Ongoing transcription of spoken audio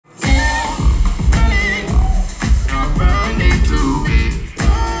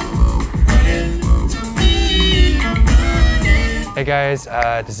Hey guys,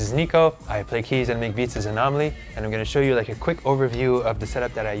 this is Nico. I play keys and make beats as Anomalie, and I'm going to show you like a quick overview of the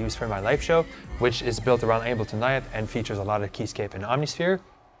setup that I use for my live show, which is built around Ableton Live and features a lot of keyscape and Omnisphere.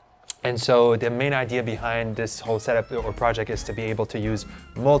 And so the main idea behind this whole setup or project is to be able to use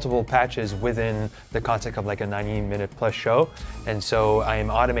multiple patches within the context of like a 90-minute plus show. And so I am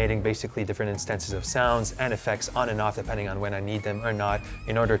automating basically different instances of sounds and effects on and off depending on when I need them or not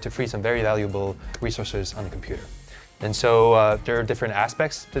in order to free some very valuable resources on the computer. And so there are different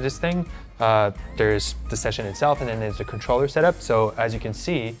aspects to this thing. There's the session itself, and then there's the controller setup. So as you can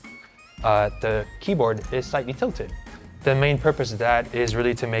see, the keyboard is slightly tilted. The main purpose of that is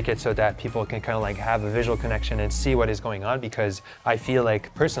really to make it so that people can kind of like have a visual connection and see what is going on, because I feel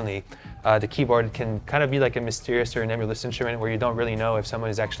like personally, the keyboard can kind of be like a mysterious or nebulous instrument where you don't really know if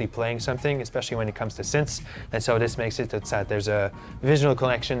someone is actually playing something, especially when it comes to synths. And so this makes it that there's a visual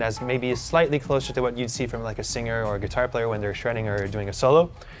connection that's maybe slightly closer to what you'd see from like a singer or a guitar player when they're shredding or doing a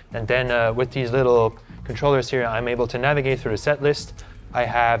solo. And then with these little controllers here, I'm able to navigate through the set list. I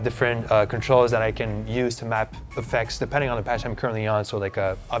have different controls that I can use to map effects depending on the patch I'm currently on. So like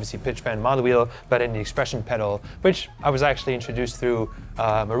obviously pitch bend, model wheel, but in the expression pedal, which I was actually introduced through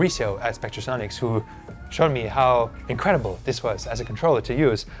Mauricio at Spectrasonics, who showed me how incredible this was as a controller to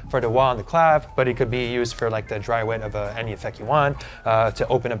use for the wah and the clav, but it could be used for like the dry wet of any effect you want, to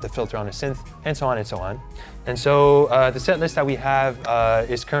open up the filter on a synth, and so on and so on. And so the set list that we have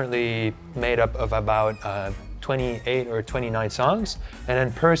is currently made up of about 28 or 29 songs, and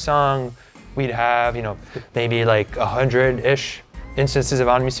then per song we'd have, you know, maybe like 100-ish instances of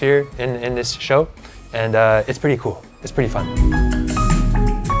Omnisphere in this show, and it's pretty cool. It's pretty fun.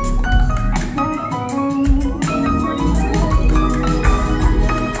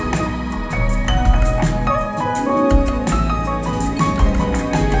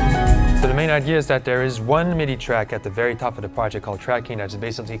 The main idea is that there is one MIDI track at the very top of the project called tracking that's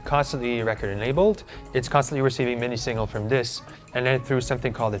basically constantly record enabled. It's constantly receiving MIDI signal from this, and then through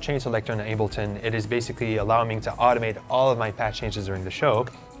something called the chain selector in Ableton, it is basically allowing me to automate all of my patch changes during the show.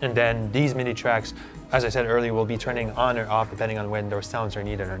 And then these MIDI tracks, as I said earlier, will be turning on or off depending on when those sounds are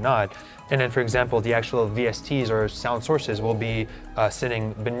needed or not. And then, for example, the actual VSTs or sound sources will be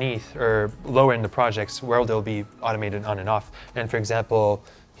sitting beneath or lower in the projects where they'll be automated on and off. And for example,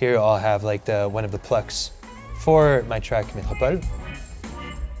 here I'll have like one of the plucks for my track Métropole.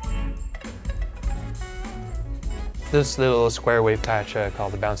 This little square wave patch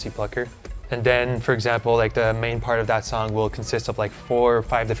called the Bouncy Plucker. And then, for example, like the main part of that song will consist of like 4 or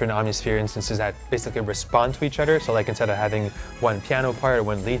 5 different Omnisphere instances that basically respond to each other. So like instead of having one piano part or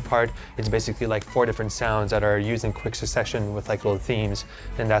one lead part, it's basically like 4 different sounds that are used in quick succession with like little themes.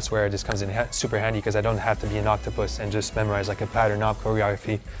 And that's where this comes in super handy, because I don't have to be an octopus and just memorize like a pattern knob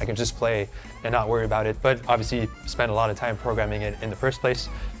choreography. I can just play and not worry about it, but obviously spend a lot of time programming it in the first place.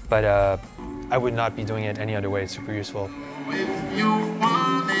 But I would not be doing it any other way. It's super useful.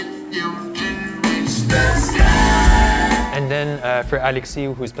 And then for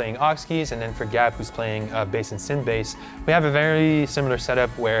Alexis, who's playing aux keys, and then for Gab, who's playing bass and synth bass, we have a very similar setup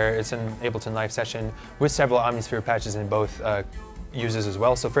where it's an Ableton Live session with several Omnisphere patches in both uses as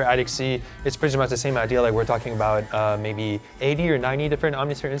well. So for Alexis, it's pretty much the same idea. Like we're talking about maybe 80 or 90 different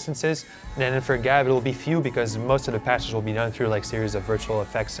Omnisphere instances. And then for Gab, it will be few, because most of the patches will be done through like series of virtual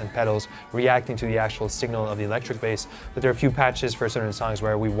effects and pedals reacting to the actual signal of the electric bass. But there are a few patches for certain songs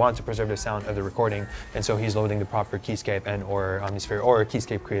where we want to preserve the sound of the recording, and so he's loading the proper keyscape and or Omnisphere or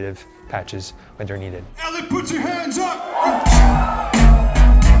keyscape creative patches when they're needed. Ellie, put your hands up!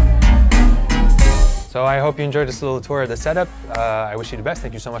 So I hope you enjoyed this little tour of the setup. I wish you the best.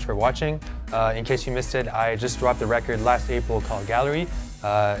 Thank you so much for watching. In case you missed it, I just dropped a record last April called Gallery.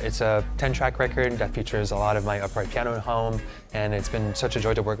 It's a 10-track record that features a lot of my upright piano at home, and it's been such a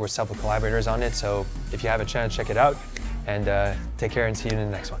joy to work with several collaborators on it. So if you have a chance, check it out, and take care and see you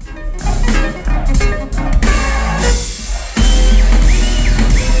in the next one.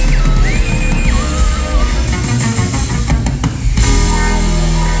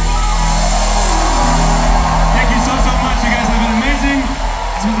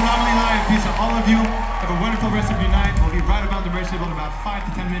 Peace to all of you. Have a wonderful rest of your night. We'll be right about the merch table in about 5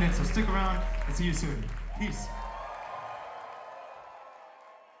 to 10 minutes, so stick around and see you soon. Peace.